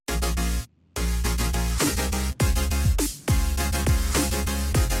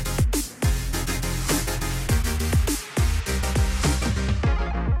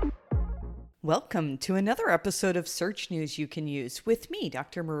Welcome to another episode of Search News You Can Use with me,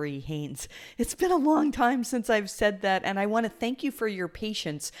 Dr. Marie Haynes. It's been a long time since I've said that, and I want to thank you for your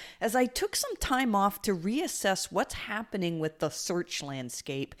patience as I took some time off to reassess what's happening with the search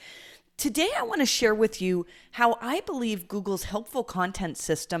landscape. Today, I want to share with you how I believe Google's helpful content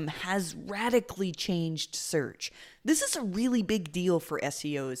system has radically changed search. This is a really big deal for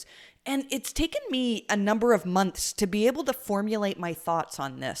SEOs, and it's taken me a number of months to be able to formulate my thoughts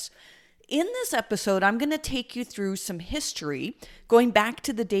on this. In this episode, I'm going to take you through some history, going back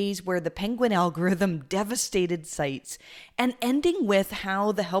to the days where the Penguin algorithm devastated sites, and ending with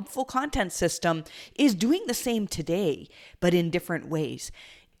how the helpful content system is doing the same today, but in different ways.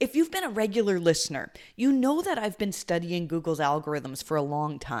 If you've been a regular listener, you know that I've been studying Google's algorithms for a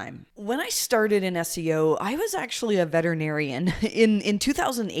long time. When I started in SEO, I was actually a veterinarian. In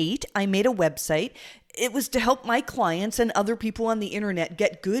 2008, I made a website. It was to help my clients and other people on the internet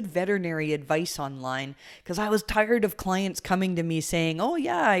get good veterinary advice online because I was tired of clients coming to me saying, oh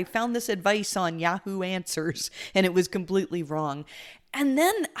yeah, I found this advice on Yahoo Answers and it was completely wrong. And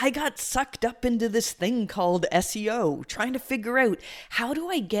then I got sucked up into this thing called SEO, trying to figure out how do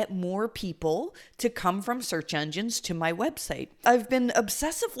I get more people to come from search engines to my website. I've been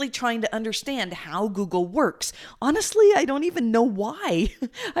obsessively trying to understand how Google works. Honestly, I don't even know why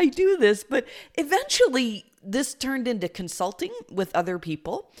I do this, but eventually this turned into consulting with other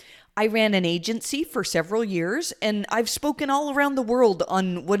people. I ran an agency for several years, and I've spoken all around the world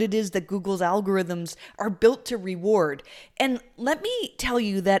on what it is that Google's algorithms are built to reward. And let me tell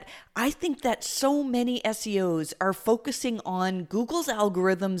you that I think that so many SEOs are focusing on Google's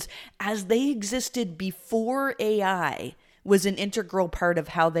algorithms as they existed before AI was an integral part of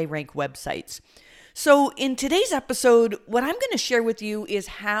how they rank websites. So in today's episode, what I'm going to share with you is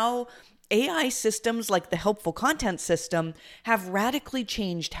how AI systems like the helpful content system have radically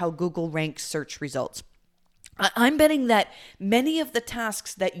changed how Google ranks search results. I'm betting that many of the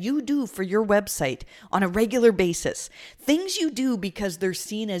tasks that you do for your website on a regular basis, things you do because they're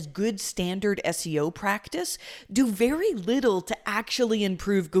seen as good standard SEO practice, do very little to actually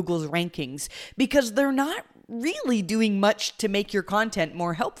improve Google's rankings because they're not really doing much to make your content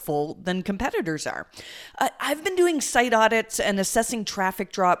more helpful than competitors are. I've been doing site audits and assessing traffic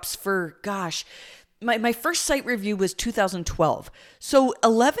drops for, my first site review was 2012. So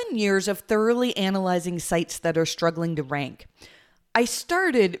 11 years of thoroughly analyzing sites that are struggling to rank. I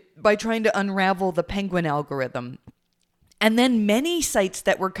started by trying to unravel the Penguin algorithm. And then many sites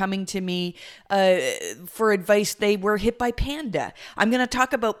that were coming to me for advice, they were hit by Panda. I'm going to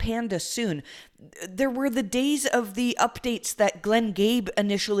talk about Panda soon. There were the days of the updates that Glenn Gabe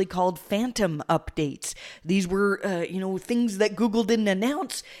initially called phantom updates. These were, things that Google didn't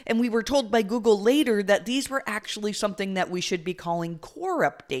announce, and we were told by Google later that these were actually something that we should be calling core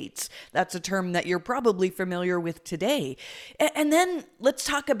updates. That's a term that you're probably familiar with today. And then let's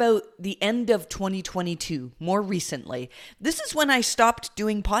talk about the end of 2022, more recently. This is when I stopped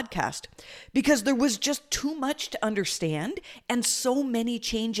doing podcast because there was just too much to understand and so many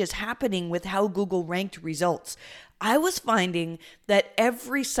changes happening with how Google ranked results. I was finding that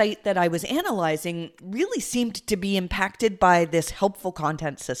every site that I was analyzing really seemed to be impacted by this helpful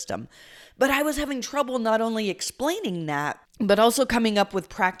content system. But I was having trouble not only explaining that, but also coming up with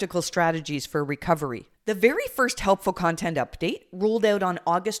practical strategies for recovery. The very first helpful content update rolled out on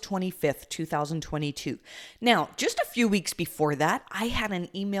August 25th, 2022. Now, just a few weeks before that, I had an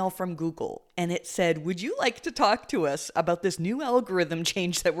email from Google and it said, would you like to talk to us about this new algorithm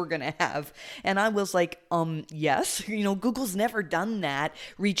change that we're going to have? And I was like, yes. Google's never done that,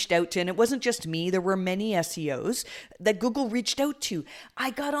 reached out to, and it wasn't just me. There were many SEOs that Google reached out to. I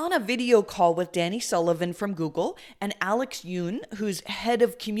got on a video call with Danny Sullivan from Google and Alex Yoon, who's head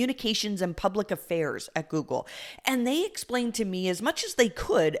of communications and public affairs at Google. And they explained to me as much as they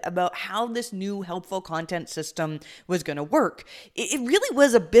could about how this new helpful content system was going to work. It really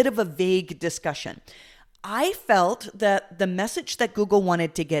was a bit of a vague discussion. I felt that the message that Google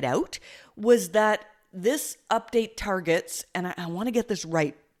wanted to get out was that this update targets, and I want to get this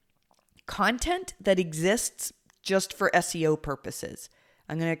right, content that exists just for SEO purposes.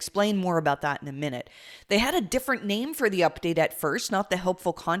 I'm going to explain more about that in a minute. They had a different name for the update at first, not the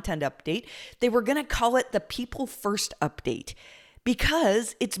helpful content update. They were going to call it the People First update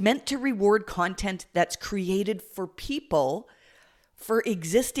because it's meant to reward content that's created for people, for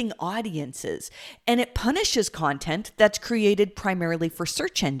existing audiences, and it punishes content that's created primarily for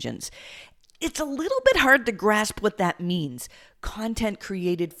search engines. It's a little bit hard to grasp what that means, content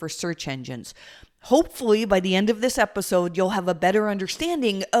created for search engines. Hopefully, by the end of this episode, you'll have a better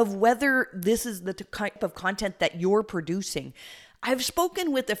understanding of whether this is the type of content that you're producing. I've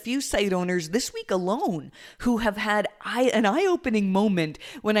spoken with a few site owners this week alone who have had an eye-opening moment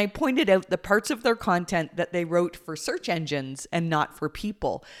when I pointed out the parts of their content that they wrote for search engines and not for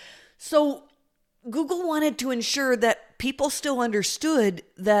people. So Google wanted to ensure that people still understood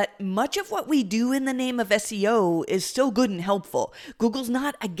that much of what we do in the name of SEO is still good and helpful. Google's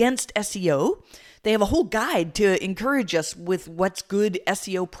not against SEO. They have a whole guide to encourage us with what's good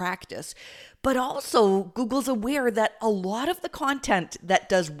SEO practice. But also, Google's aware that a lot of the content that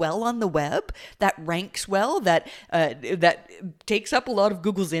does well on the web, that ranks well, that takes up a lot of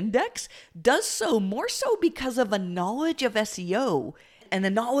Google's index, does so more so because of a knowledge of SEO and the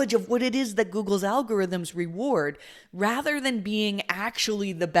knowledge of what it is that Google's algorithms reward, rather than being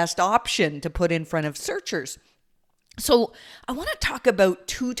actually the best option to put in front of searchers. So I want to talk about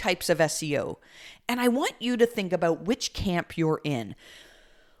two types of SEO, and I want you to think about which camp you're in.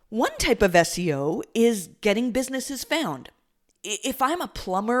 One type of SEO is getting businesses found. If I'm a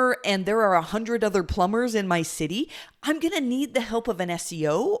plumber and there are 100 other plumbers in my city, I'm going to need the help of an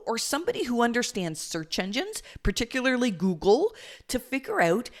SEO or somebody who understands search engines, particularly Google, to figure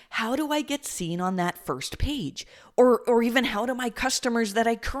out how do I get seen on that first page? Or even how do my customers that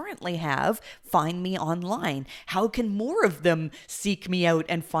I currently have find me online? How can more of them seek me out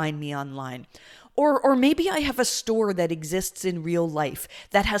and find me online? Or maybe I have a store that exists in real life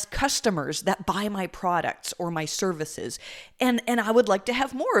that has customers that buy my products or my services, and I would like to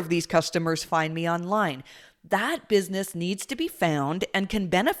have more of these customers find me online. That business needs to be found and can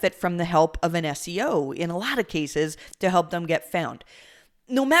benefit from the help of an SEO in a lot of cases to help them get found.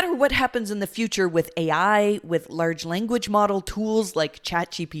 No matter what happens in the future with AI, with large language model tools like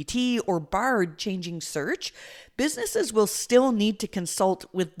ChatGPT or Bard changing search, businesses will still need to consult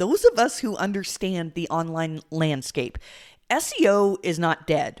with those of us who understand the online landscape. SEO is not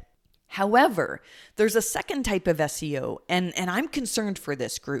dead. However, there's a second type of SEO, and I'm concerned for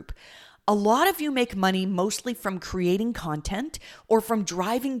this group. A lot of you make money mostly from creating content or from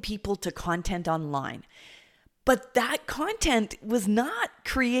driving people to content online. But that content was not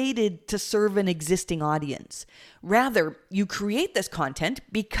created to serve an existing audience. Rather, you create this content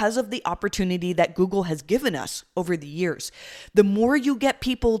because of the opportunity that Google has given us over the years. The more you get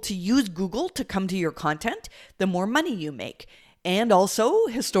people to use Google to come to your content, the more money you make. And also,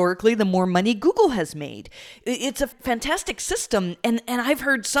 historically, the more money Google has made. It's a fantastic system. And I've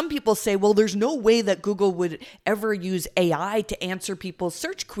heard some people say, well, there's no way that Google would ever use AI to answer people's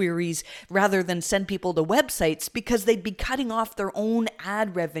search queries rather than send people to websites because they'd be cutting off their own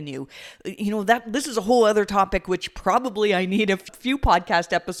ad revenue. This is a whole other topic, which probably I need a few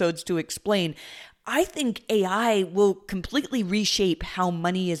podcast episodes to explain. I think AI will completely reshape how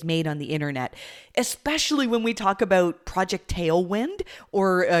money is made on the internet, especially when we talk about Project Tailwind,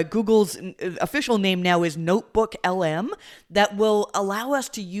 or Google's official name now is Notebook LM, that will allow us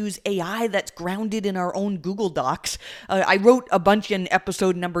to use AI that's grounded in our own Google Docs. I wrote a bunch in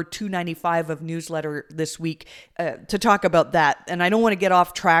episode number 295 of newsletter this week to talk about that. And I don't want to get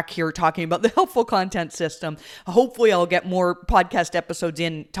off track here talking about the helpful content system. Hopefully I'll get more podcast episodes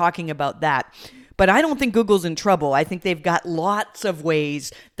in talking about that. But I don't think Google's in trouble. I think they've got lots of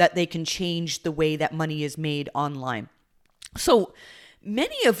ways that they can change the way that money is made online. So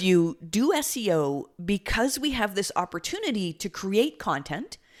many of you do SEO because we have this opportunity to create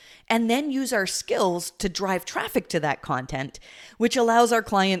content and then use our skills to drive traffic to that content, which allows our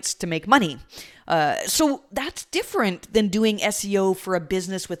clients to make money. So that's different than doing SEO for a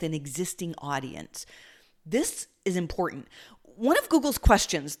business with an existing audience. This is important. One of Google's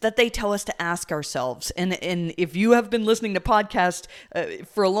questions that they tell us to ask ourselves, and if you have been listening to podcasts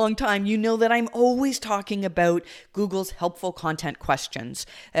for a long time, you know that I'm always talking about Google's helpful content questions.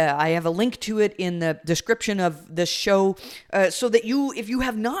 I have a link to it in the description of this show so that if you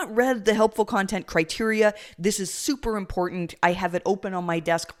have not read the helpful content criteria, this is super important. I have it open on my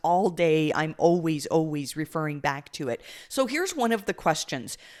desk all day. I'm always referring back to it. So here's one of the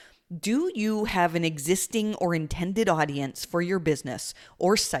questions. Do you have an existing or intended audience for your business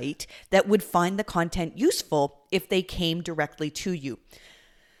or site that would find the content useful if they came directly to you?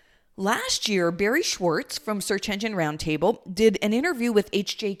 Last year, Barry Schwartz from Search Engine Roundtable did an interview with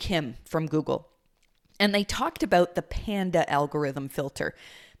H.J. Kim from Google, and they talked about the Panda algorithm filter.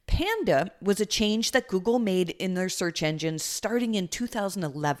 Panda was a change that Google made in their search engines starting in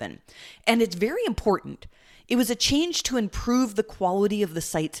 2011, and it's very important. It was a change to improve the quality of the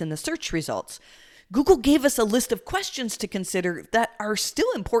sites in the search results. Google gave us a list of questions to consider that are still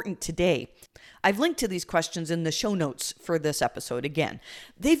important today. I've linked to these questions in the show notes for this episode again.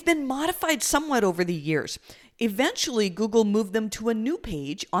 They've been modified somewhat over the years. Eventually, Google moved them to a new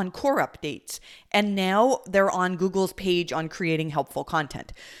page on core updates, and now they're on Google's page on creating helpful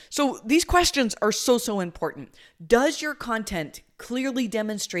content. So these questions are so important. Does your content clearly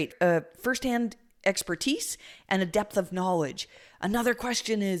demonstrate a firsthand expertise and a depth of knowledge? Another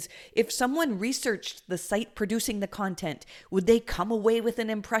question is, if someone researched the site producing the content, would they come away with an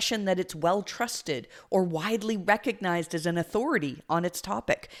impression that it's well trusted or widely recognized as an authority on its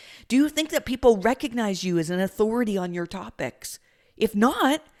topic? Do you think that people recognize you as an authority on your topics? If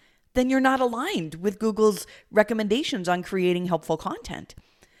not, then you're not aligned with Google's recommendations on creating helpful content.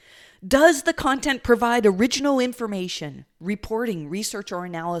 Does the content provide original information, reporting, research, or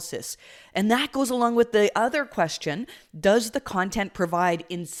analysis? And that goes along with the other question, does the content provide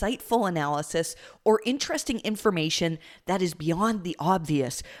insightful analysis or interesting information that is beyond the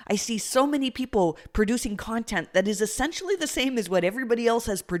obvious? I see so many people producing content that is essentially the same as what everybody else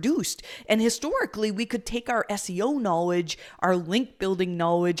has produced. And historically, we could take our SEO knowledge, our link building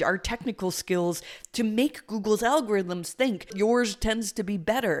knowledge, our technical skills to make Google's algorithms think yours tends to be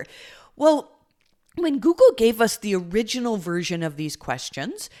better. Well, when Google gave us the original version of these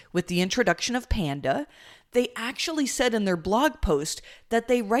questions with the introduction of Panda, they actually said in their blog post that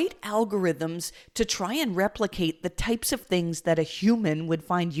they write algorithms to try and replicate the types of things that a human would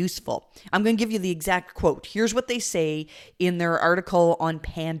find useful. I'm going to give you the exact quote. Here's what they say in their article on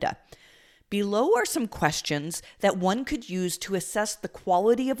Panda. Below are some questions that one could use to assess the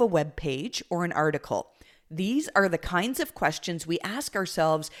quality of a web page or an article. These are the kinds of questions we ask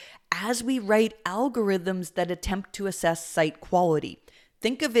ourselves as we write algorithms that attempt to assess site quality.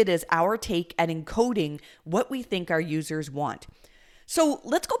 Think of it as our take at encoding what we think our users want. So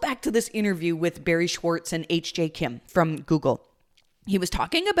let's go back to this interview with Barry Schwartz and H.J. Kim from Google. He was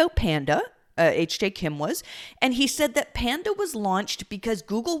talking about Panda. H.J. Kim was, and he said that Panda was launched because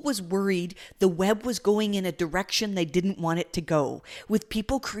Google was worried the web was going in a direction they didn't want it to go, with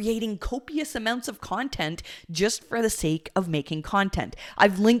people creating copious amounts of content just for the sake of making content.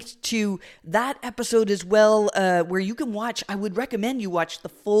 I've linked to that episode as well, where you can watch. I would recommend you watch the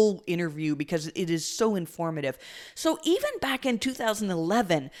full interview because it is so informative. So even back in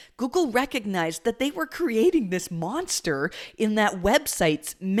 2011, Google recognized that they were creating this monster in that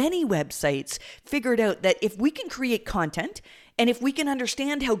many websites, figured out that if we can create content and if we can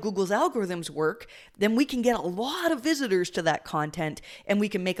understand how Google's algorithms work, then we can get a lot of visitors to that content and we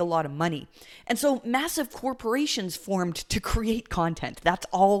can make a lot of money. And so massive corporations formed to create content. That's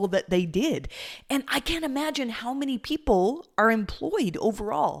all that they did. And I can't imagine how many people are employed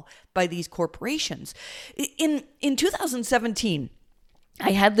overall by these corporations. In 2017,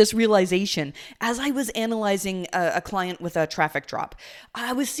 I had this realization as I was analyzing a client with a traffic drop.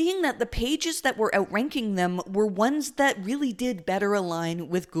 I was seeing that the pages that were outranking them were ones that really did better align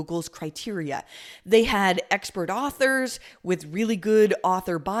with Google's criteria. They had expert authors with really good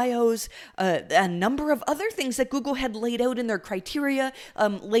author bios, a number of other things that Google had laid out in their criteria,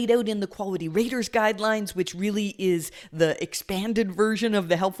 laid out in the quality raters guidelines, which really is the expanded version of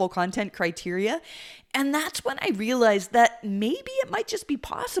the helpful content criteria. And that's when I realized that maybe it might just be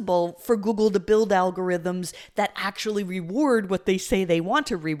possible for Google to build algorithms that actually reward what they say they want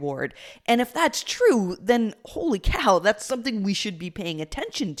to reward. And if that's true, then holy cow, that's something we should be paying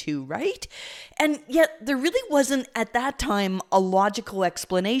attention to, right? And yet there really wasn't at that time a logical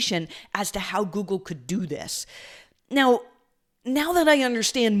explanation as to how Google could do this. Now that I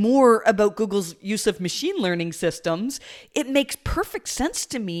understand more about Google's use of machine learning systems, it makes perfect sense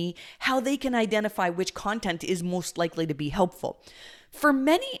to me how they can identify which content is most likely to be helpful. For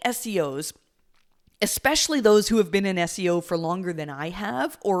many SEOs, especially those who have been in SEO for longer than I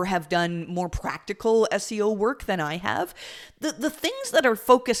have or have done more practical SEO work than I have, the things that are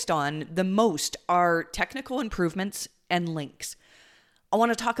focused on the most are technical improvements and links. I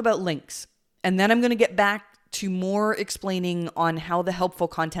want to talk about links, and then I'm going to get back to more explaining on how the helpful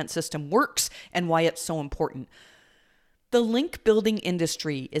content system works and why it's so important. The link building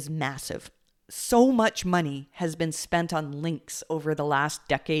industry is massive. So much money has been spent on links over the last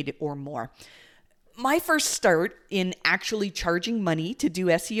decade or more. My first start in actually charging money to do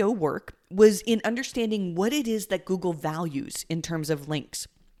SEO work was in understanding what it is that Google values in terms of links.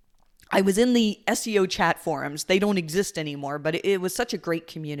 I was in the SEO chat forums. They don't exist anymore, but it was such a great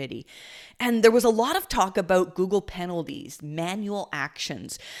community. And there was a lot of talk about Google penalties, manual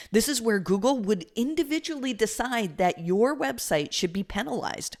actions. This is where Google would individually decide that your website should be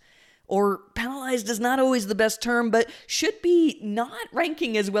penalized. Or penalized is not always the best term, but should be not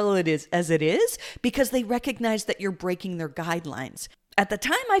ranking as well as it is because they recognize that you're breaking their guidelines. At the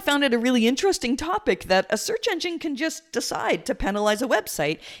time, I found it a really interesting topic that a search engine can just decide to penalize a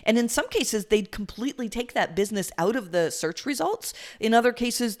website. And in some cases, they'd completely take that business out of the search results. In other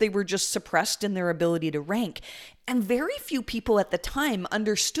cases, they were just suppressed in their ability to rank. And very few people at the time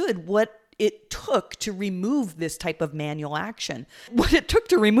understood what it took to remove this type of manual action. What it took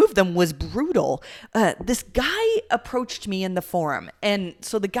to remove them was brutal. This guy approached me in the forum, and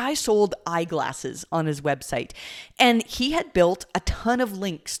so the guy sold eyeglasses on his website, and he had built a ton of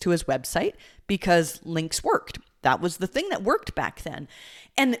links to his website because links worked. That was the thing that worked back then.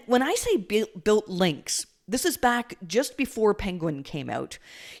 And when I say built links, this is back just before Penguin came out.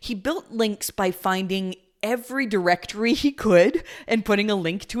 He built links by finding every directory he could and putting a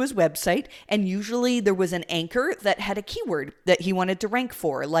link to his website. And usually there was an anchor that had a keyword that he wanted to rank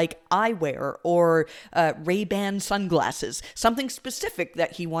for, like eyewear or Ray-Ban sunglasses, something specific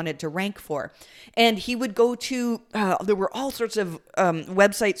that he wanted to rank for. And he would go to, there were all sorts of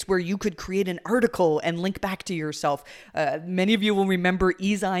websites where you could create an article and link back to yourself. Many of you will remember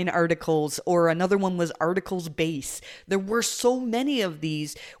eZine articles, or another one was Articles Base. There were so many of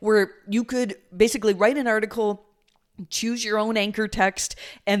these where you could basically write an article, choose your own anchor text,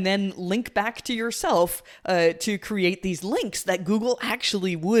 and then link back to yourself to create these links that Google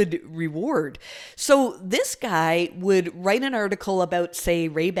actually would reward. So this guy would write an article about, say,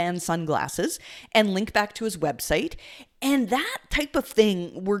 Ray-Ban sunglasses and link back to his website. And that type of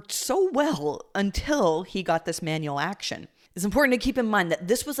thing worked so well until he got this manual action. It's important to keep in mind that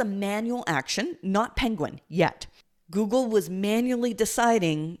this was a manual action, not Penguin yet. Google was manually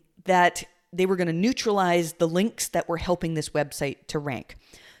deciding that they were going to neutralize the links that were helping this website to rank.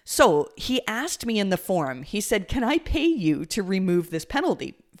 So he asked me in the forum, he said, "Can I pay you to remove this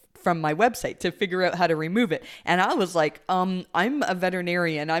penalty from my website, to figure out how to remove it?" And I was like, I'm a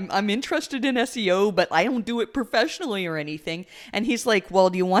veterinarian. I'm interested in SEO, but I don't do it professionally or anything. And he's like,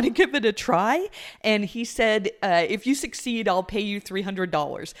 "Well, do you want to give it a try?" And he said, "If you succeed, I'll pay you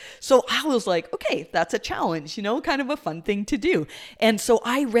 $300. So I was like, okay, that's a challenge, kind of a fun thing to do. And so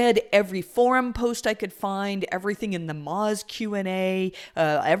I read every forum post I could find, everything in the Moz Q&A,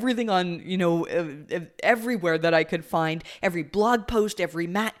 everything on, everywhere that I could find, every blog post, every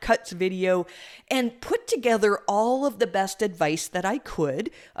Matt Cutts video, and put together all of the best advice that I could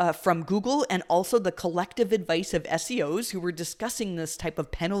from Google, and also the collective advice of SEOs who were discussing this type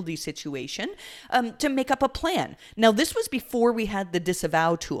of penalty situation to make up a plan. Now, this was before we had the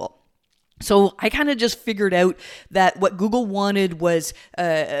disavow tool. So I kind of just figured out that what Google wanted was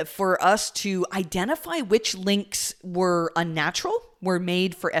for us to identify which links were unnatural, were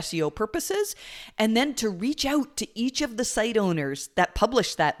made for SEO purposes, and then to reach out to each of the site owners that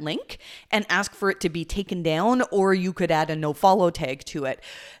published that link and ask for it to be taken down, or you could add a no-follow tag to it.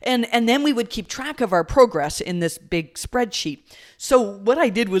 And then we would keep track of our progress in this big spreadsheet. So what I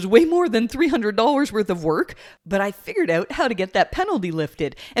did was way more than $300 worth of work, but I figured out how to get that penalty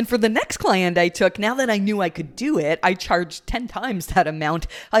lifted. And for the next client I took, now that I knew I could do it, I charged 10 times that amount.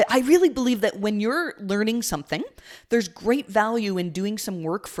 I really believe that when you're learning something, there's great value in doing some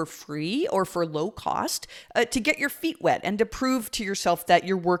work for free or for low cost to get your feet wet and to prove to yourself that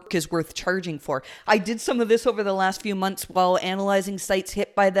your work is worth charging for. I did some of this over the last few months while analyzing sites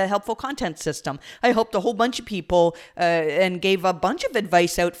hit by the helpful content system. I helped a whole bunch of people and gave a bunch of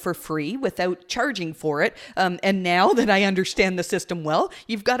advice out for free without charging for it. And now that I understand the system well,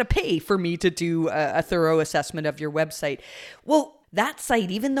 you've got to pay for me to do a thorough assessment of your website. Well, that site,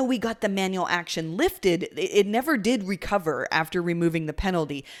 even though we got the manual action lifted, it never did recover after removing the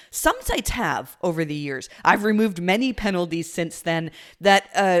penalty. Some sites have over the years. I've removed many penalties since then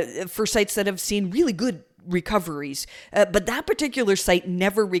that for sites that have seen really good recoveries, but that particular site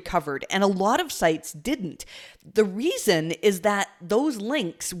never recovered, and a lot of sites didn't. The reason is that those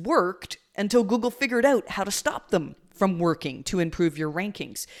links worked until Google figured out how to stop them from working to improve your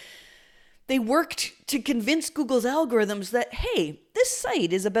rankings. They worked to convince Google's algorithms that, hey, this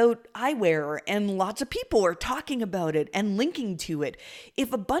site is about eyewear and lots of people are talking about it and linking to it.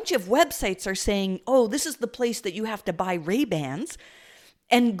 If a bunch of websites are saying, oh, this is the place that you have to buy Ray-Bans,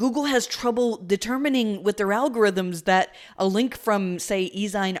 and Google has trouble determining with their algorithms that a link from, say,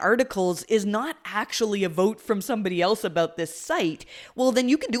 eZine articles is not actually a vote from somebody else about this site, well, then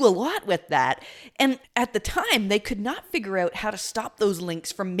you can do a lot with that. And at the time, they could not figure out how to stop those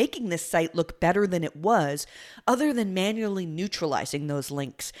links from making this site look better than it was, other than manually neutralizing those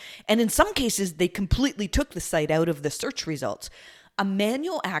links. And in some cases, they completely took the site out of the search results. A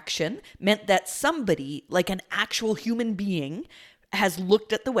manual action meant that somebody, like an actual human being, has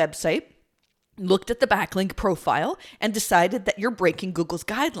looked at the website, looked at the backlink profile and decided that you're breaking Google's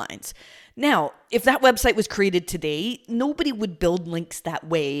guidelines. Now, if that website was created today, nobody would build links that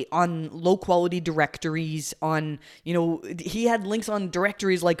way on low quality directories he had links on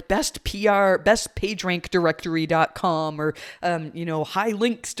directories like bestpageRankDirectory.com or, high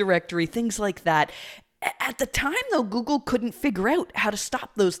links directory, things like that. At the time, though, Google couldn't figure out how to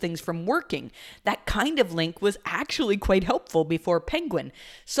stop those things from working. That kind of link was actually quite helpful before Penguin.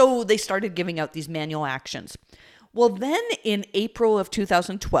 So they started giving out these manual actions. Well, then in April of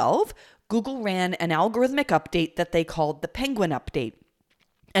 2012, Google ran an algorithmic update that they called the Penguin update.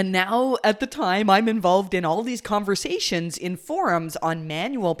 And now, at the time, I'm involved in all these conversations in forums on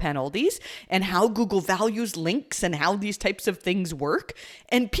manual penalties and how Google values links and how these types of things work.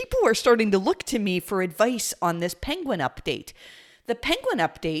 And people are starting to look to me for advice on this Penguin update. The Penguin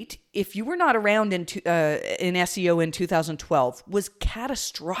update, if you were not around in SEO in 2012, was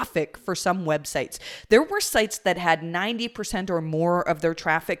catastrophic for some websites. There were sites that had 90% or more of their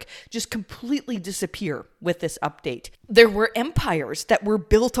traffic just completely disappear with this update. There were empires that were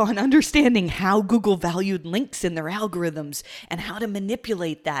built on understanding how Google valued links in their algorithms and how to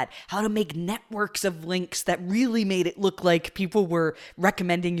manipulate that, how to make networks of links that really made it look like people were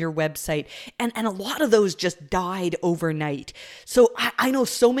recommending your website. And a lot of those just died overnight. So I know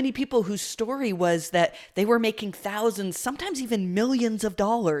so many people whose story was that they were making thousands, sometimes even millions of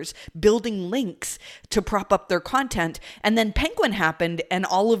dollars building links to prop up their content. And then Penguin happened and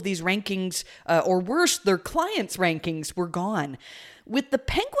all of these rankings, or worse, their clients' rankings were gone. With the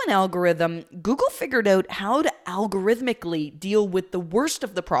Penguin algorithm, Google figured out how to algorithmically deal with the worst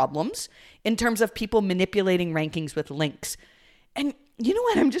of the problems in terms of people manipulating rankings with links. And you know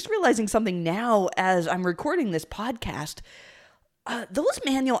what? I'm just realizing something now as I'm recording this podcast. Those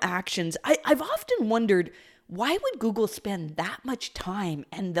manual actions, I've often wondered, why would Google spend that much time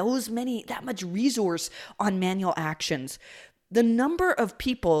and that much resource on manual actions? The number of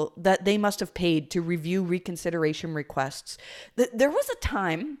people that they must have paid to review reconsideration requests. There was a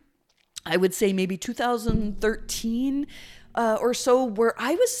time, I would say maybe 2013 or so, where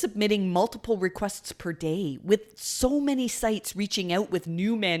I was submitting multiple requests per day with so many sites reaching out with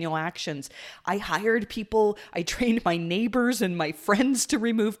new manual actions. I hired people, I trained my neighbors and my friends to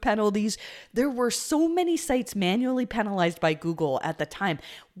remove penalties. There were so many sites manually penalized by Google at the time.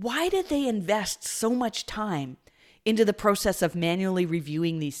 Why did they invest so much time into the process of manually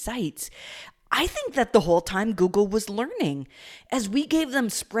reviewing these sites? I think that the whole time Google was learning. As we gave them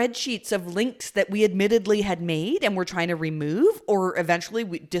spreadsheets of links that we admittedly had made and were trying to remove or eventually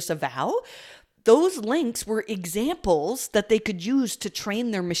disavow, those links were examples that they could use to train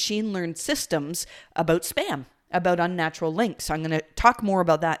their machine learned systems about spam, about unnatural links. I'm going to talk more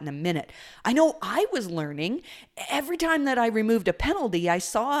about that in a minute. I know I was learning. Every time that I removed a penalty, I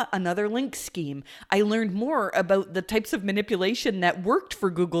saw another link scheme. I learned more about the types of manipulation that worked for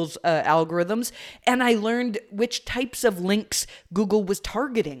Google's algorithms, and I learned which types of links Google was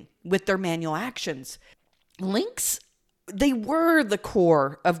targeting with their manual actions. Links, they were the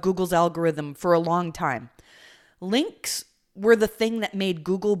core of Google's algorithm for a long time. Links were the thing that made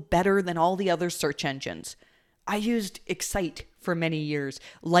Google better than all the other search engines. I used Excite for many years.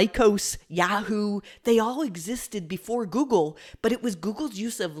 Lycos, Yahoo, they all existed before Google, but it was Google's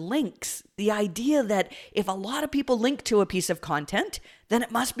use of links. The idea that if a lot of people link to a piece of content, then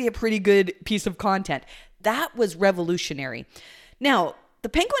it must be a pretty good piece of content. That was revolutionary. Now, the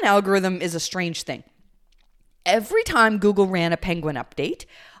Penguin algorithm is a strange thing. Every time Google ran a Penguin update,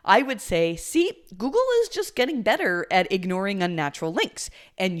 I would say, see, Google is just getting better at ignoring unnatural links,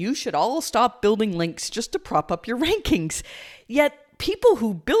 and you should all stop building links just to prop up your rankings. Yet, people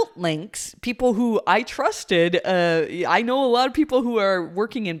who built links, people who I trusted, I know a lot of people who are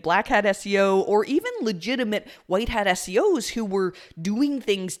working in black hat SEO or even legitimate white hat SEOs who were doing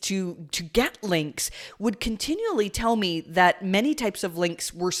things to get links, would continually tell me that many types of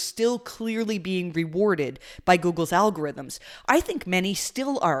links were still clearly being rewarded by Google's algorithms. I think many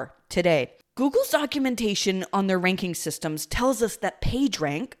still are today. Google's documentation on their ranking systems tells us that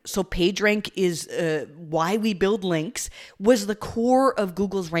PageRank, so PageRank is why we build links, was the core of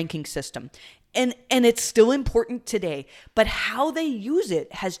Google's ranking system. And it's still important today, but how they use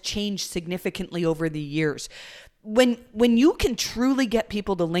it has changed significantly over the years. When you can truly get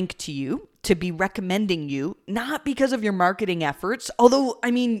people to link to you, to be recommending you, not because of your marketing efforts, although,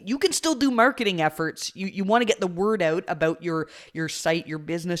 I mean, you can still do marketing efforts. You want to get the word out about your site, your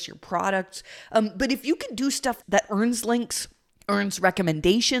business, your products. But if you can do stuff that earns links earns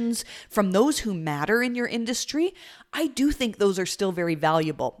recommendations from those who matter in your industry, I do think those are still very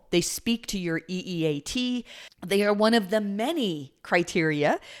valuable. They speak to your EEAT. They are one of the many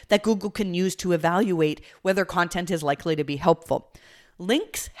criteria that Google can use to evaluate whether content is likely to be helpful.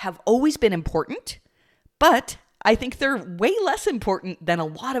 Links have always been important, but I think they're way less important than a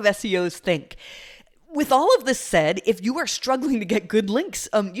lot of SEOs think. With all of this said, if you are struggling to get good links,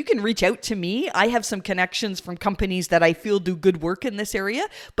 you can reach out to me. I have some connections from companies that I feel do good work in this area,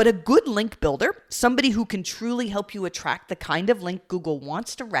 but a good link builder, somebody who can truly help you attract the kind of link Google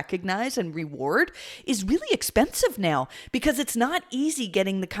wants to recognize and reward, is really expensive now because it's not easy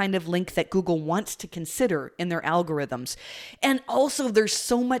getting the kind of link that Google wants to consider in their algorithms. And also, there's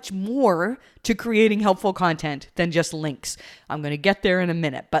so much more to creating helpful content than just links. I'm going to get there in a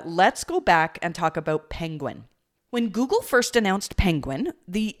minute, but let's go back and talk about Penguin. When Google first announced Penguin,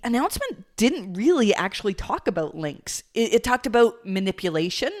 the announcement didn't really actually talk about links. It talked about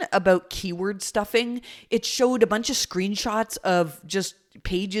manipulation, about keyword stuffing. It showed a bunch of screenshots of just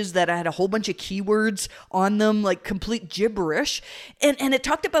pages that had a whole bunch of keywords on them, like complete gibberish. And it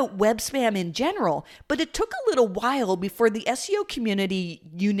talked about web spam in general, but it took a little while before the SEO community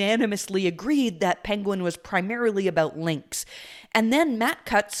unanimously agreed that Penguin was primarily about links. And then Matt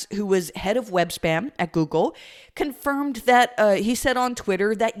Cutts, who was head of web spam at Google, confirmed that he said on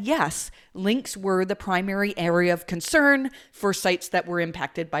Twitter that yes, links were the primary area of concern for sites that were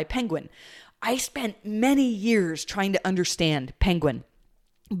impacted by Penguin. I spent many years trying to understand Penguin,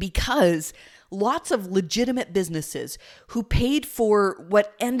 because lots of legitimate businesses who paid for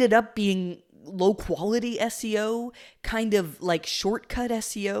what ended up being low quality SEO, kind of like shortcut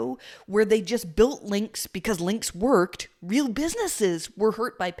SEO, where they just built links because links worked, real businesses were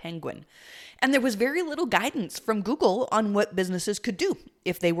hurt by Penguin. And there was very little guidance from Google on what businesses could do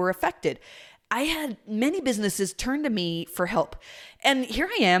if they were affected. I had many businesses turn to me for help. And here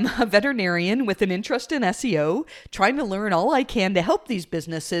I am, a veterinarian with an interest in SEO, trying to learn all I can to help these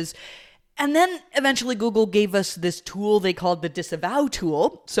businesses. And then eventually Google gave us this tool they called the disavow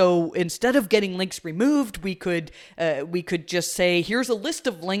tool. So instead of getting links removed, we could just say, here's a list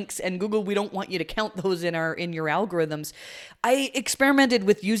of links, and Google, we don't want you to count those in your algorithms. I experimented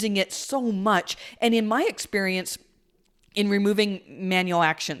with using it so much, and in my experience, in removing manual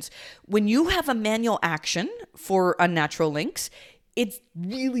actions, when you have a manual action for unnatural links, it's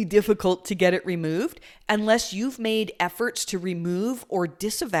really difficult to get it removed unless you've made efforts to remove or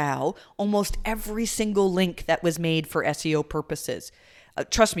disavow almost every single link that was made for SEO purposes.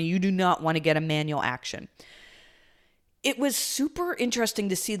 Trust me, you do not want to get a manual action. It was super interesting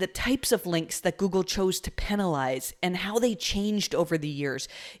to see the types of links that Google chose to penalize and how they changed over the years.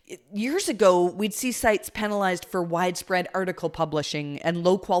 Years ago, we'd see sites penalized for widespread article publishing and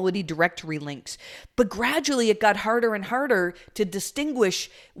low-quality directory links. But gradually, it got harder and harder to distinguish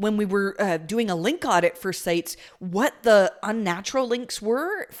when we were doing a link audit for sites what the unnatural links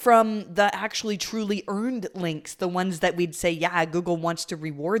were from the actually truly earned links, the ones that we'd say, yeah, Google wants to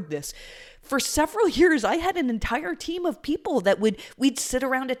reward this. For several years, I had an entire team of people that we'd sit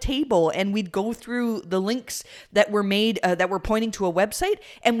around a table and we'd go through the links that were made, that were pointing to a website,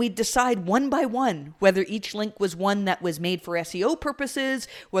 and we'd decide one by one whether each link was one that was made for SEO purposes,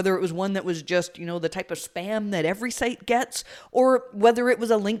 whether it was one that was just, the type of spam that every site gets, or whether it was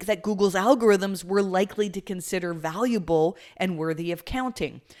a link that Google's algorithms were likely to consider valuable and worthy of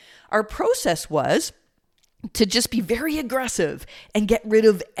counting. Our process was to just be very aggressive and get rid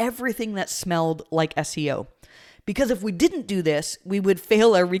of everything that smelled like SEO. Because if we didn't do this, we would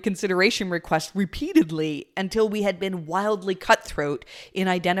fail our reconsideration request repeatedly until we had been wildly cutthroat in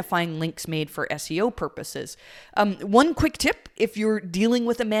identifying links made for SEO purposes. One quick tip, if you're dealing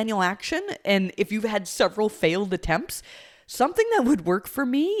with a manual action and if you've had several failed attempts, something that would work for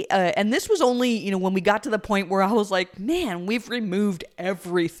me, and this was only, when we got to the point where I was like, man, we've removed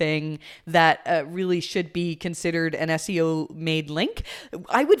everything that really should be considered an SEO-made link.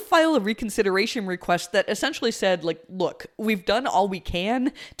 I would file a reconsideration request that essentially said, look, we've done all we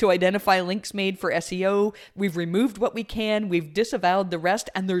can to identify links made for SEO. We've removed what we can. We've disavowed the rest,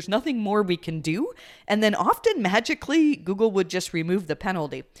 and there's nothing more we can do. And then often, magically, Google would just remove the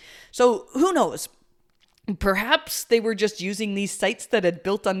penalty. So who knows? Perhaps they were just using these sites that had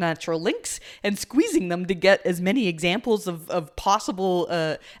built unnatural links and squeezing them to get as many examples of possible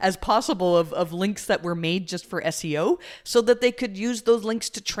links that were made just for SEO, so that they could use those links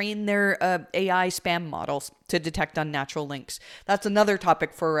to train their AI spam models to detect unnatural links. That's another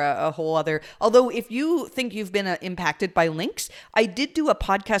topic for a whole other. Although if you think you've been impacted by links, I did do a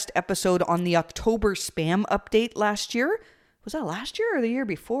podcast episode on the October spam update last year. Was that last year or the year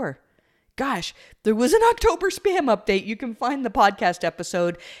before? gosh, there was an October spam update. You can find the podcast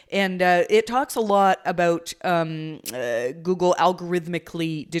episode, and it talks a lot about Google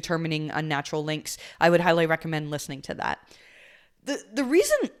algorithmically determining unnatural links. I would highly recommend listening to that. The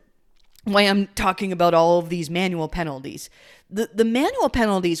reason why I'm talking about all of these manual penalties, the manual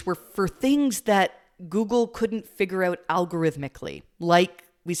penalties were for things that Google couldn't figure out algorithmically, like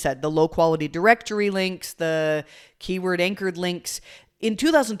we said, the low quality directory links, the keyword anchored links. In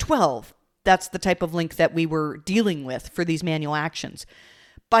 2012, that's the type of link that we were dealing with for these manual actions.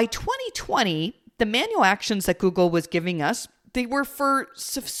 By 2020, the manual actions that Google was giving us, they were for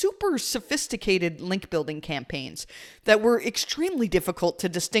super sophisticated link building campaigns that were extremely difficult to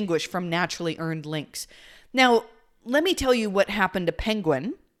distinguish from naturally earned links. Now, let me tell you what happened to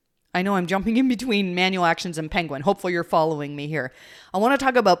Penguin. I know I'm jumping in between manual actions and Penguin. Hopefully you're following me here. I want to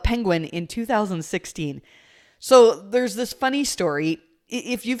talk about Penguin in 2016. So there's this funny story.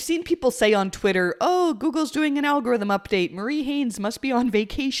 If you've seen people say on Twitter, oh, Google's doing an algorithm update, Marie Haynes must be on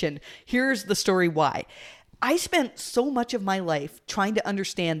vacation. Here's the story why. I spent so much of my life trying to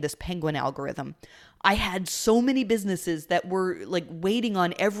understand this Penguin algorithm. I had so many businesses that were like waiting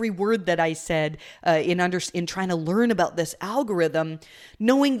on every word that I said in trying to learn about this algorithm,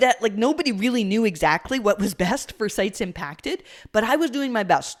 knowing that like nobody really knew exactly what was best for sites impacted, but I was doing my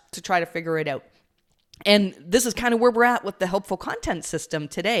best to try to figure it out. And this is kind of where we're at with the helpful content system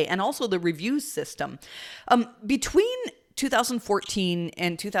today, and also the reviews system. Between 2014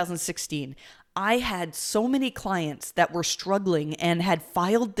 and 2016, I had so many clients that were struggling and had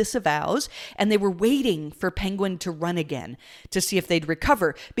filed disavows, and they were waiting for Penguin to run again to see if they'd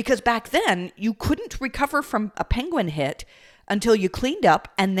recover. Because back then, you couldn't recover from a Penguin hit until you cleaned up,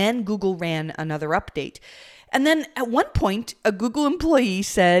 and then Google ran another update. And then at one point, a Google employee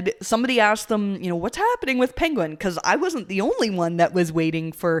said, somebody asked them, what's happening with Penguin? Because I wasn't the only one that was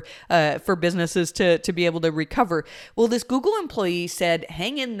waiting for businesses to be able to recover. Well, this Google employee said,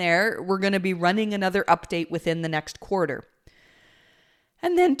 hang in there. We're going to be running another update within the next quarter.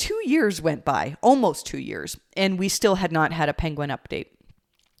 And then 2 years went by, almost 2 years, and we still had not had a Penguin update.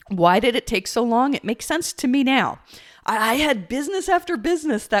 Why did it take so long? It makes sense to me now. I had business after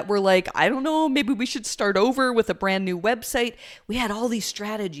business that were like, I don't know, maybe we should start over with a brand new website. We had all these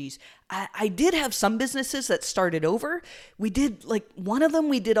strategies. I did have some businesses that started over. We did one of them,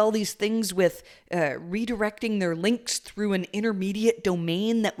 we did all these things with redirecting their links through an intermediate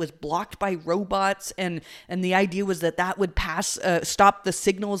domain that was blocked by robots. And the idea was that would stop the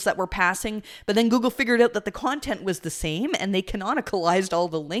signals that were passing. But then Google figured out that the content was the same and they canonicalized all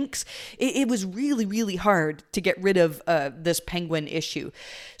the links. It was really, really hard to get rid of this Penguin issue.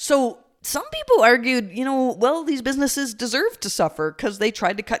 So some people argued, these businesses deserve to suffer because they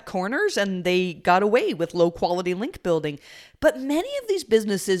tried to cut corners and they got away with low quality link building. But many of these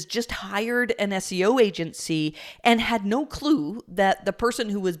businesses just hired an SEO agency and had no clue that the person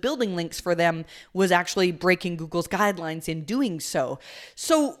who was building links for them was actually breaking Google's guidelines in doing so.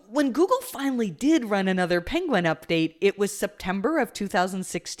 So when Google finally did run another Penguin update, it was September of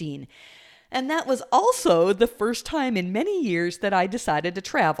 2016. And that was also the first time in many years that I decided to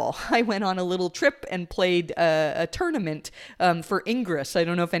travel. I went on a little trip and played a tournament for Ingress. I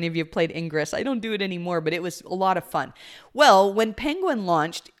don't know if any of you have played Ingress. I don't do it anymore, but it was a lot of fun. Well, when Penguin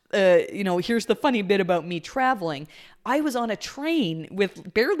launched, here's the funny bit about me traveling. I was on a train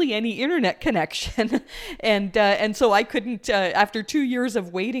with barely any internet connection. And so I couldn't, after 2 years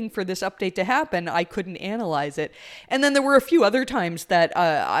of waiting for this update to happen, I couldn't analyze it. And then there were a few other times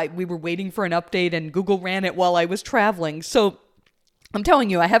that we were waiting for an update and Google ran it while I was traveling. So I'm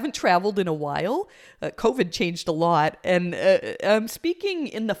telling you, I haven't traveled in a while. COVID changed a lot. And I'm speaking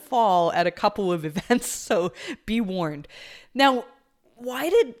in the fall at a couple of events, so be warned. Now,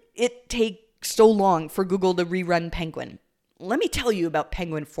 why did it take so long for Google to rerun Penguin? Let me tell you about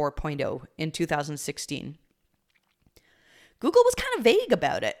Penguin 4.0 in 2016. Google was kind of vague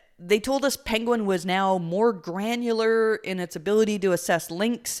about it. They told us Penguin was now more granular in its ability to assess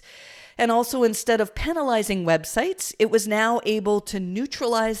links. And also, instead of penalizing websites, it was now able to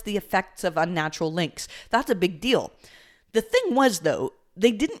neutralize the effects of unnatural links. That's a big deal. The thing was, though,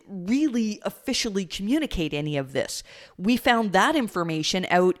 they didn't really officially communicate any of this. We found that information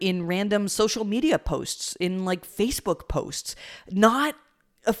out in random social media posts, in Facebook posts, not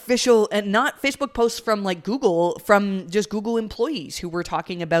official, and not Facebook posts from Google, from just Google employees who were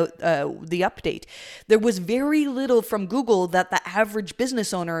talking about the update. There was very little from Google that the average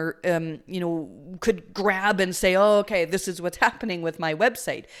business owner, could grab and say, oh, okay, this is what's happening with my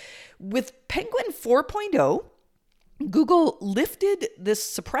website. With Penguin 4.0, Google lifted this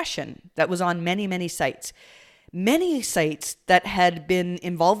suppression that was on many, many sites. many sites that had been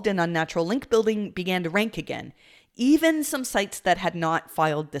involved in unnatural link building began to rank again, even some sites that had not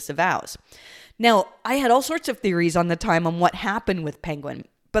filed disavows. Now, I had all sorts of theories on the time on what happened with Penguin,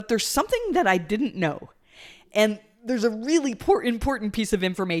 but there's something that I didn't know. And there's a really important piece of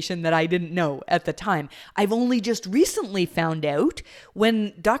information that I didn't know at the time. I've only just recently found out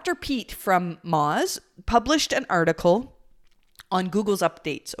when Dr. Pete from Moz published an article on Google's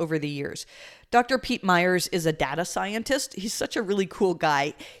updates over the years. Dr. Pete Myers is a data scientist. He's such a really cool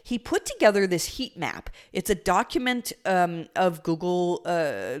guy. He put together this heat map. It's a document of Google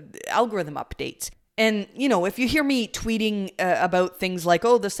algorithm updates. And, if you hear me tweeting about things like,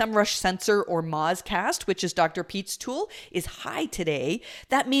 the SEMrush sensor or Mozcast, which is Dr. Pete's tool, is high today,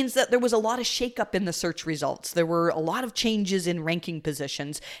 that means that there was a lot of shakeup in the search results. There were a lot of changes in ranking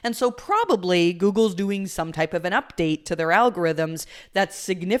positions. And so probably Google's doing some type of an update to their algorithms that's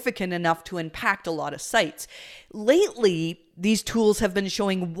significant enough to impact a lot of sites. Lately, these tools have been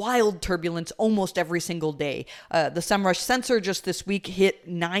showing wild turbulence almost every single day. The SEMrush sensor just this week hit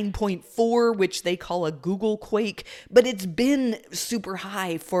 9.4, which they call a Google quake, but it's been super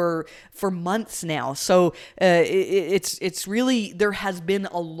high for months now. So it's really, there has been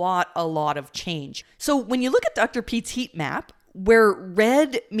a lot of change. So when you look at Dr. Pete's heat map, where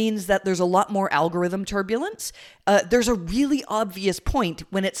red means that there's a lot more algorithm turbulence, there's a really obvious point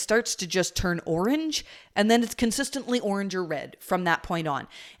when it starts to just turn orange, and then it's consistently orange or red from that point on.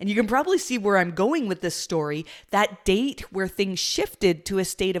 And you can probably see where I'm going with this story. That date where things shifted to a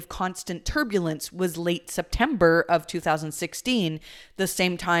state of constant turbulence was late September of 2016, the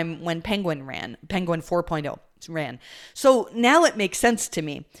same time when Penguin 4.0 ran. So now it makes sense to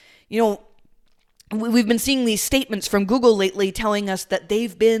me. We've been seeing these statements from Google lately telling us that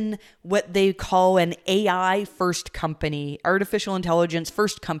they've been what they call an AI first company, artificial intelligence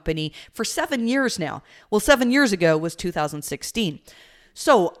first company, for 7 years now. Well, 7 years ago was 2016.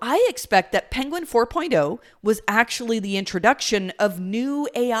 So I expect that Penguin 4.0 was actually the introduction of new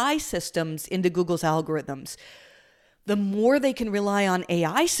AI systems into Google's algorithms. The more they can rely on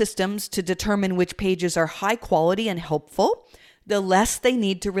AI systems to determine which pages are high quality and helpful, the less they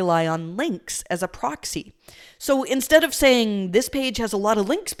need to rely on links as a proxy. So instead of saying this page has a lot of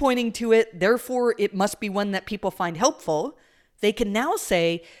links pointing to it, therefore it must be one that people find helpful, they can now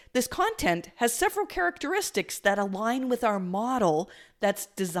say this content has several characteristics that align with our model that's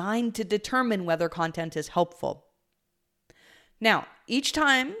designed to determine whether content is helpful. Now, each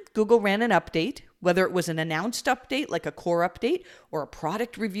time Google ran an update, whether it was an announced update like a core update or a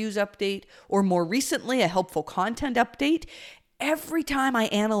product reviews update, or more recently a helpful content update, every time I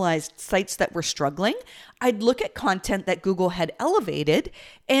analyzed sites that were struggling, I'd look at content that Google had elevated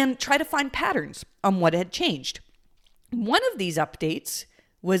and try to find patterns on what had changed. One of these updates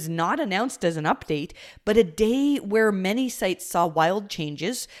was not announced as an update, but a day where many sites saw wild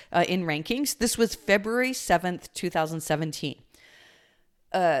changes in rankings. This was February 7th, 2017.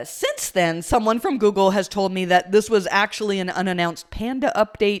 Since then, someone from Google has told me that this was actually an unannounced Panda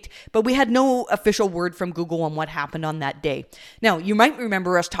update, but we had no official word from Google on what happened on that day. Now, you might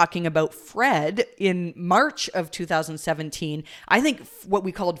remember us talking about Fred in March of 2017. I think what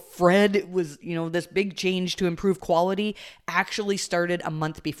we called Fred was, this big change to improve quality actually started a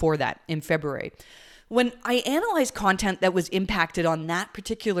month before that in February. When I analyzed content that was impacted on that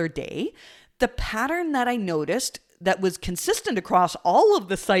particular day, the pattern that I noticed that was consistent across all of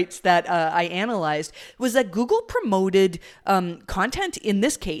the sites that I analyzed was that Google promoted content, in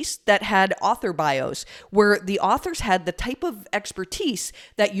this case, that had author bios, where the authors had the type of expertise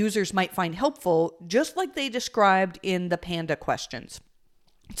that users might find helpful, just like they described in the Panda questions.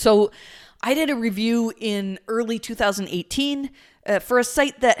 So I did a review in early 2018 for a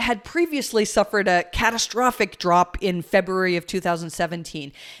site that had previously suffered a catastrophic drop in February of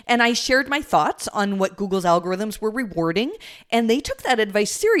 2017. And I shared my thoughts on what Google's algorithms were rewarding, and they took that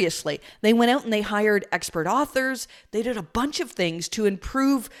advice seriously. They went out and they hired expert authors. They did a bunch of things to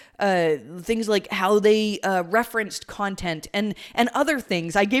improve things like how they referenced content and other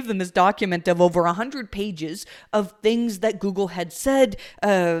things. I gave them this document of over 100 pages of things that Google had said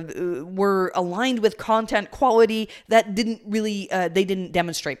were aligned with content quality that didn't really they didn't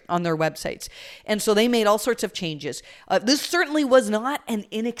demonstrate on their websites. And so they made all sorts of changes. This certainly was not an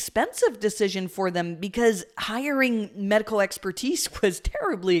inexpensive decision for them, because hiring medical expertise was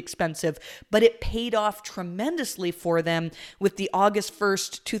terribly expensive, but it paid off tremendously for them with the August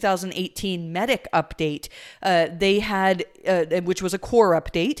 1st, 2018 Medic update. They had, which was a core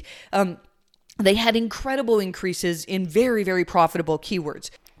update. They had incredible increases in very, very profitable keywords.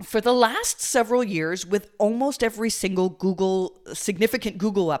 For the last several years, with almost every single significant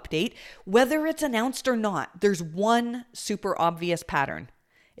Google update, whether it's announced or not, there's one super obvious pattern.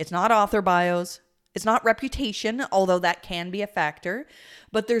 It's not author bios. It's not reputation, although that can be a factor,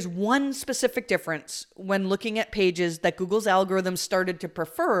 but there's one specific difference when looking at pages that Google's algorithms started to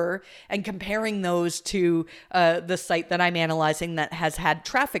prefer and comparing those to the site that I'm analyzing that has had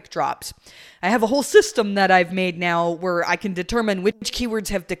traffic drops. I have a whole system that I've made now where I can determine which keywords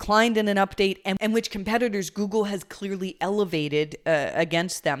have declined in an update and which competitors Google has clearly elevated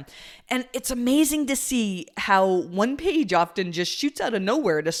against them. And it's amazing to see how one page often just shoots out of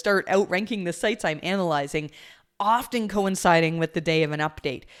nowhere to start outranking the sites I'm analyzing, often coinciding with the day of an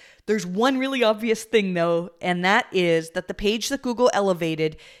update. There's one really obvious thing though, and that is that the page that Google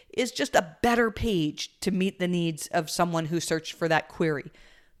elevated is just a better page to meet the needs of someone who searched for that query.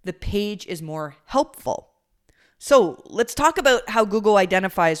 The page is more helpful. So let's talk about how Google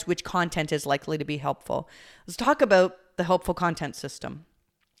identifies which content is likely to be helpful. Let's talk about the helpful content system.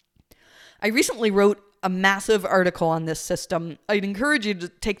 I recently wrote a massive article on this system. I'd encourage you to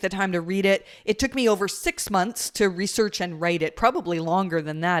take the time to read it. It took me over 6 months to research and write it, probably longer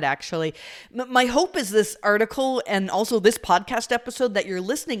than that, actually. My hope is this article and also this podcast episode that you're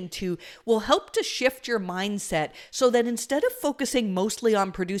listening to will help to shift your mindset so that instead of focusing mostly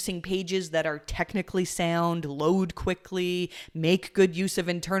on producing pages that are technically sound, load quickly, make good use of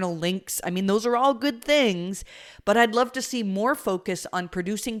internal links, I mean, those are all good things, but I'd love to see more focus on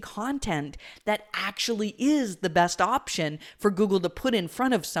producing content that actually is the best option for Google to put in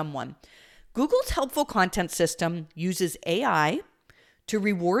front of someone. Google's helpful content system uses AI to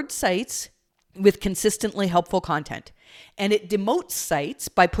reward sites with consistently helpful content, and it demotes sites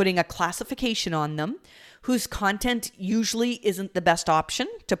by putting a classification on them whose content usually isn't the best option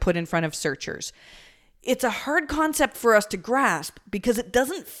to put in front of searchers. It's a hard concept for us to grasp because it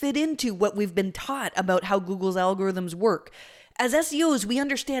doesn't fit into what we've been taught about how Google's algorithms work. As SEOs, we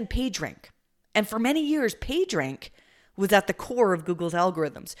understand PageRank. And for many years, PageRank was at the core of Google's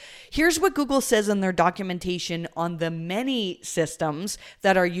algorithms. Here's what Google says in their documentation on the many systems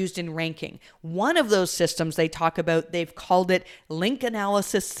that are used in ranking. One of those systems they talk about, they've called it link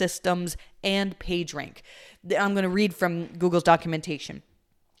analysis systems and PageRank. I'm going to read from Google's documentation.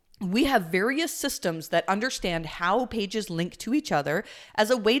 We have various systems that understand how pages link to each other as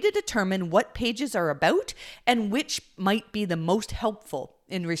a way to determine what pages are about and which might be the most helpful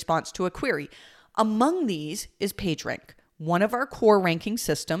in response to a query. Among these is PageRank, one of our core ranking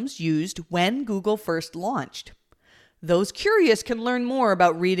systems used when Google first launched. Those curious can learn more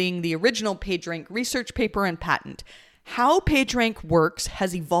about reading the original PageRank research paper and patent. How PageRank works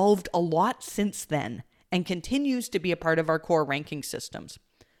has evolved a lot since then and continues to be a part of our core ranking systems.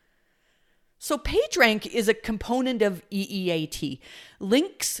 So PageRank is a component of EEAT.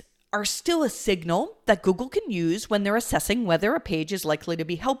 Links are still a signal that Google can use when they're assessing whether a page is likely to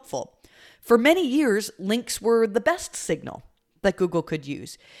be helpful. For many years, links were the best signal that Google could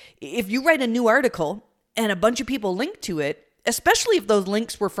use. If you write a new article and a bunch of people link to it, especially if those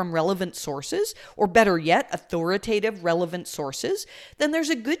links were from relevant sources, or better yet, authoritative relevant sources, then there's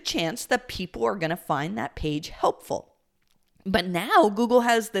a good chance that people are going to find that page helpful. But now Google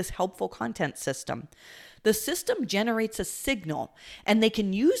has this helpful content system. The system generates a signal, and they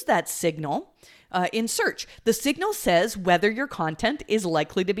can use that signal in search. The signal says whether your content is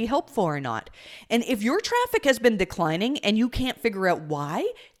likely to be helpful or not. And if your traffic has been declining and you can't figure out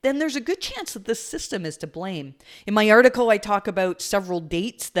why, then there's a good chance that the system is to blame. In my article, I talk about several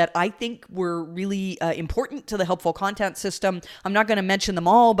dates that I think were really important to the helpful content system. I'm not going to mention them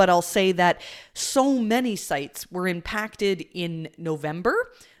all, but I'll say that so many sites were impacted in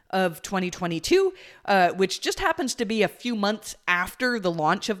November of 2022, which just happens to be a few months after the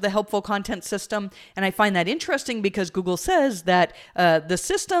launch of the helpful content system. And I find that interesting because Google says that the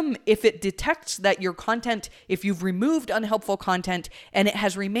system, if it detects that your content, if you've removed unhelpful content and it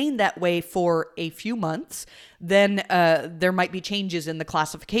has remained that way for a few months, then there might be changes in the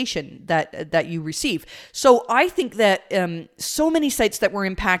classification that you receive. So I think that so many sites that were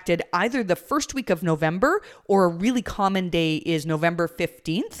impacted either the first week of November or a really common day is November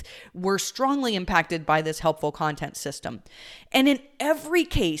 15th were strongly impacted by this helpful content system. And in every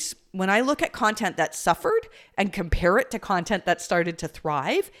case, when I look at content that suffered and compare it to content that started to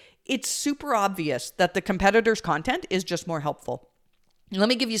thrive, it's super obvious that the competitor's content is just more helpful. Let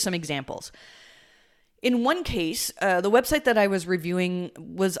me give you some examples. In one case, the website that I was reviewing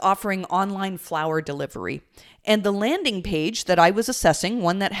was offering online flower delivery. And the landing page that I was assessing,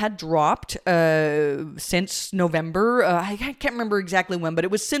 one that had dropped since November, I can't remember exactly when, but it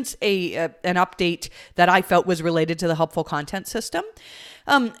was since an update that I felt was related to the helpful content system,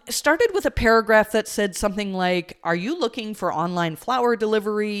 started with a paragraph that said something like, "Are you looking for online flower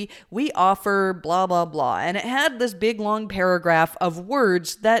delivery? We offer blah, blah, blah." And it had this big long paragraph of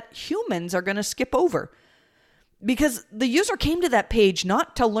words that humans are going to skip over. Because the user came to that page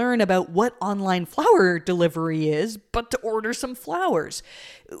not to learn about what online flower delivery is, but to order some flowers.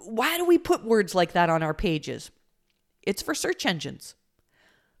 Why do we put words like that on our pages? It's for search engines.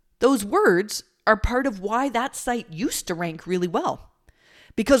 Those words are part of why that site used to rank really well.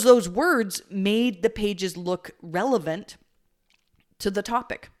 Because those words made the pages look relevant to the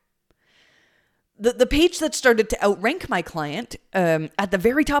topic. The page that started to outrank my client, at the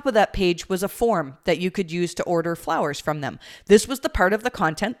very top of that page was a form that you could use to order flowers from them. This was the part of the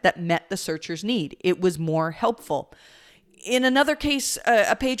content that met the searcher's need. It was more helpful. In another case,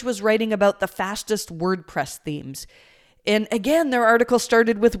 a page was writing about the fastest WordPress themes. And again, their article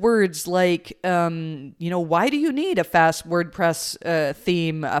started with words like, why do you need a fast WordPress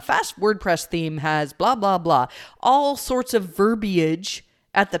theme? A fast WordPress theme has blah, blah, blah. All sorts of verbiage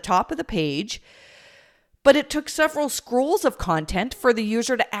at the top of the page. But it took several scrolls of content for the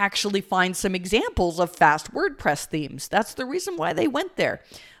user to actually find some examples of fast WordPress themes. That's the reason why they went there.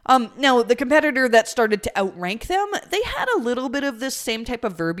 Now, the competitor that started to outrank them, they had a little bit of this same type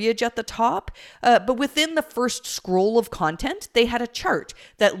of verbiage at the top, but within the first scroll of content, they had a chart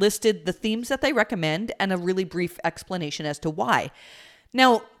that listed the themes that they recommend and a really brief explanation as to why.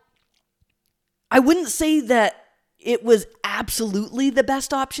 Now, I wouldn't say that it was absolutely the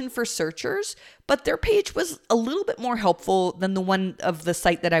best option for searchers, but their page was a little bit more helpful than the one of the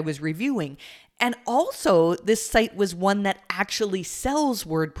site that I was reviewing. And also, this site was one that actually sells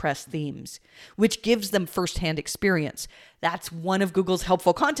WordPress themes, which gives them firsthand experience. That's one of Google's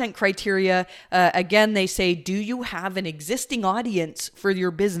helpful content criteria. Again, they say, do you have an existing audience for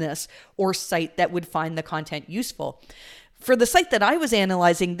your business or site that would find the content useful? For the site that I was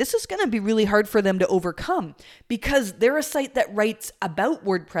analyzing, this is going to be really hard for them to overcome because they're a site that writes about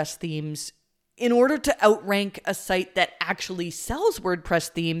WordPress themes. In order to outrank a site that actually sells WordPress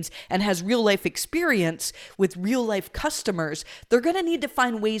themes and has real life experience with real life customers, they're going to need to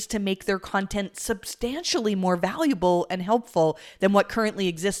find ways to make their content substantially more valuable and helpful than what currently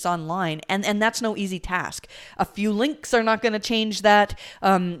exists online. And that's no easy task. A few links are not going to change that.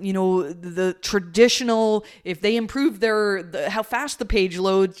 The traditional, if they improve how fast the page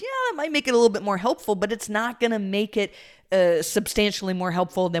loads, it might make it a little bit more helpful, but it's not going to make it substantially more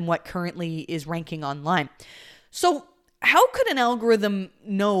helpful than what currently is ranking online. So how could an algorithm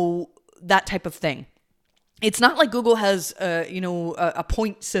know that type of thing? It's not like Google has, a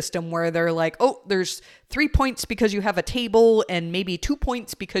point system where they're like, oh, there's 3 points because you have a table and maybe 2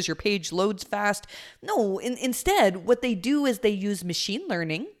 points because your page loads fast. No, instead, what they do is they use machine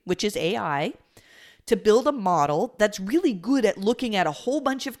learning, which is AI, to build a model that's really good at looking at a whole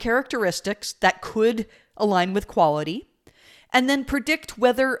bunch of characteristics that could align with quality, and then predict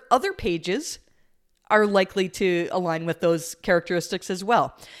whether other pages are likely to align with those characteristics as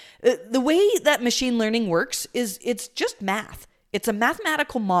well. The way that machine learning works is it's just math. It's a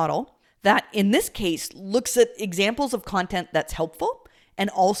mathematical model that, in this case, looks at examples of content that's helpful and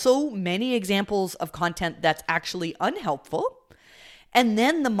also many examples of content that's actually unhelpful. And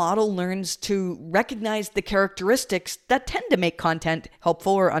then the model learns to recognize the characteristics that tend to make content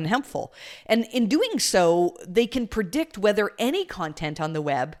helpful or unhelpful. And in doing so, they can predict whether any content on the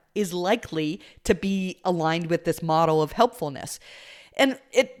web is likely to be aligned with this model of helpfulness. And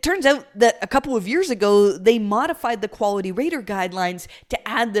it turns out that a couple of years ago, they modified the quality rater guidelines to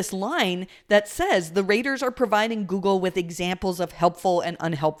add this line that says the raters are providing Google with examples of helpful and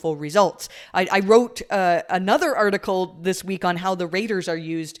unhelpful results. I wrote another article this week on how the raters are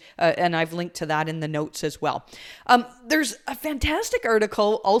used, and I've linked to that in the notes as well. There's a fantastic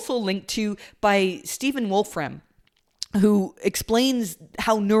article also linked to by Stephen Wolfram, who explains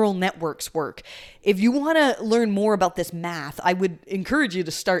how neural networks work. If you want to learn more about this math, I would encourage you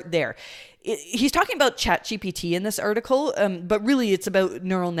to start there. He's talking about ChatGPT in this article, but really it's about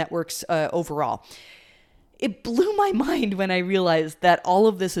neural networks overall. It blew my mind when I realized that all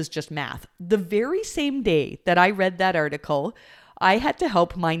of this is just math. The very same day that I read that article, I had to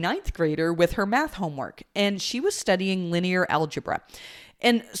help my ninth grader with her math homework, and she was studying linear algebra.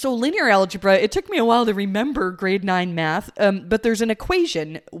 And so linear algebra, it took me a while to remember grade 9 math, but there's an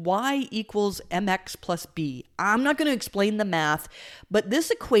equation, y equals mx plus b. I'm not going to explain the math, but this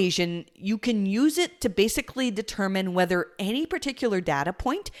equation, you can use it to basically determine whether any particular data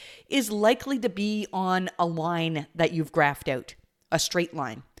point is likely to be on a line that you've graphed out, a straight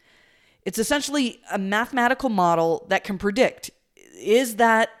line. It's essentially a mathematical model that can predict, is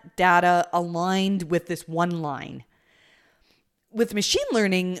that data aligned with this one line? With machine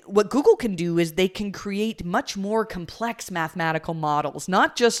learning, what Google can do is they can create much more complex mathematical models,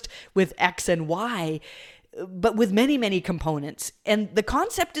 not just with X and Y, but with many, many components. And the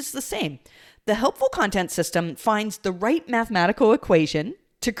concept is the same. The helpful content system finds the right mathematical equation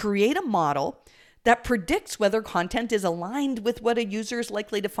to create a model that predicts whether content is aligned with what a user is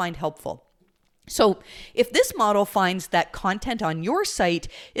likely to find helpful. So if this model finds that content on your site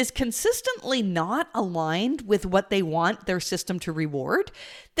is consistently not aligned with what they want their system to reward,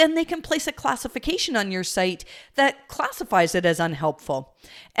 then they can place a classification on your site that classifies it as unhelpful.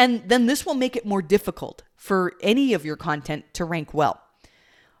 And then this will make it more difficult for any of your content to rank well.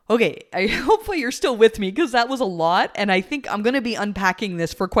 Okay, hopefully you're still with me because that was a lot, and I think I'm going to be unpacking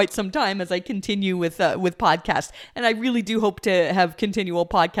this for quite some time as I continue with podcasts, and I really do hope to have continual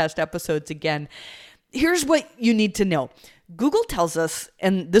podcast episodes again. Here's what you need to know. Google tells us,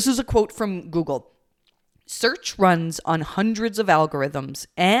 and this is a quote from Google, search runs on hundreds of algorithms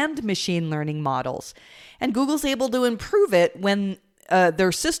and machine learning models, and Google's able to improve it when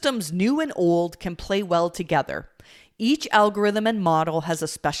their systems, new and old, can play well together. Each algorithm and model has a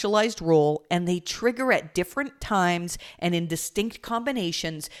specialized role, and they trigger at different times and in distinct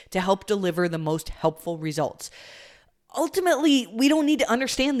combinations to help deliver the most helpful results. Ultimately, we don't need to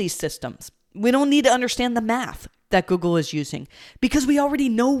understand these systems. We don't need to understand the math that Google is using because we already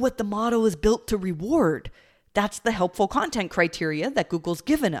know what the model is built to reward. That's the helpful content criteria that Google's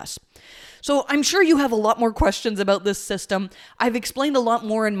given us. So I'm sure you have a lot more questions about this system. I've explained a lot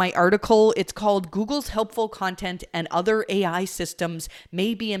more in my article. It's called Google's Helpful Content and Other AI Systems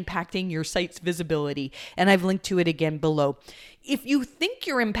May Be Impacting Your Site's Visibility, and I've linked to it again below. If you think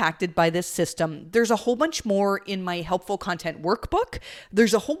you're impacted by this system, there's a whole bunch more in my Helpful Content Workbook.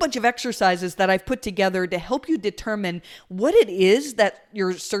 There's a whole bunch of exercises that I've put together to help you determine what it is that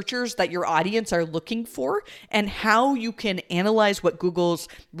your searchers, that your audience are looking for, and how you can analyze what Google's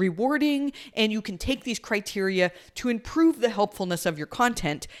rewarding, and you can take these criteria to improve the helpfulness of your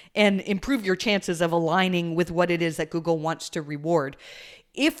content and improve your chances of aligning with what it is that Google wants to reward.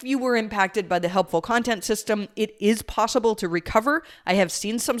 If you were impacted by the helpful content system, it is possible to recover. I have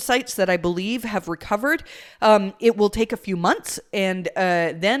seen some sites that I believe have recovered. It will take a few months, and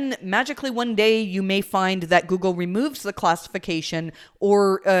then magically one day you may find that Google removes the classification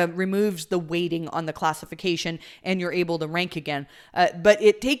or removes the weighting on the classification, and you're able to rank again. But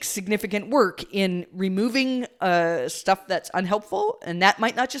it takes significant work in removing stuff that's unhelpful, and that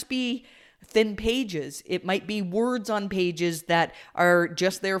might not just be thin pages. It might be words on pages that are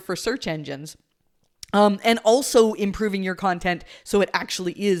just there for search engines. And also improving your content so it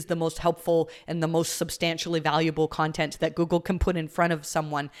actually is the most helpful and the most substantially valuable content that Google can put in front of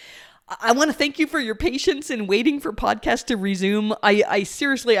someone. I want to thank you for your patience in waiting for podcast to resume. I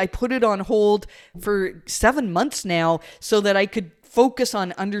seriously, I put it on hold for 7 months now so that I could focus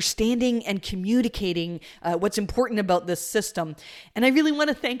on understanding and communicating what's important about this system. And I really want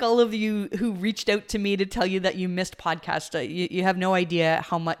to thank all of you who reached out to me to tell you that you missed podcast. You have no idea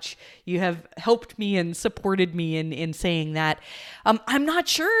how much you have helped me and supported me in saying that. I'm not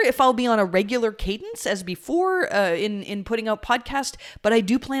sure if I'll be on a regular cadence as before in putting out podcast, but I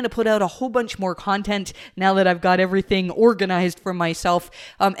do plan to put out a whole bunch more content now that I've got everything organized for myself.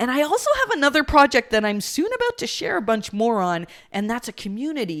 And I also have another project that I'm soon about to share a bunch more on, and that's a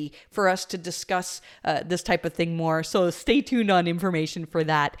community for us to discuss this type of thing more. So stay tuned on information for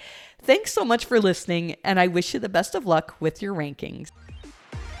that. Thanks so much for listening, and I wish you the best of luck with your rankings.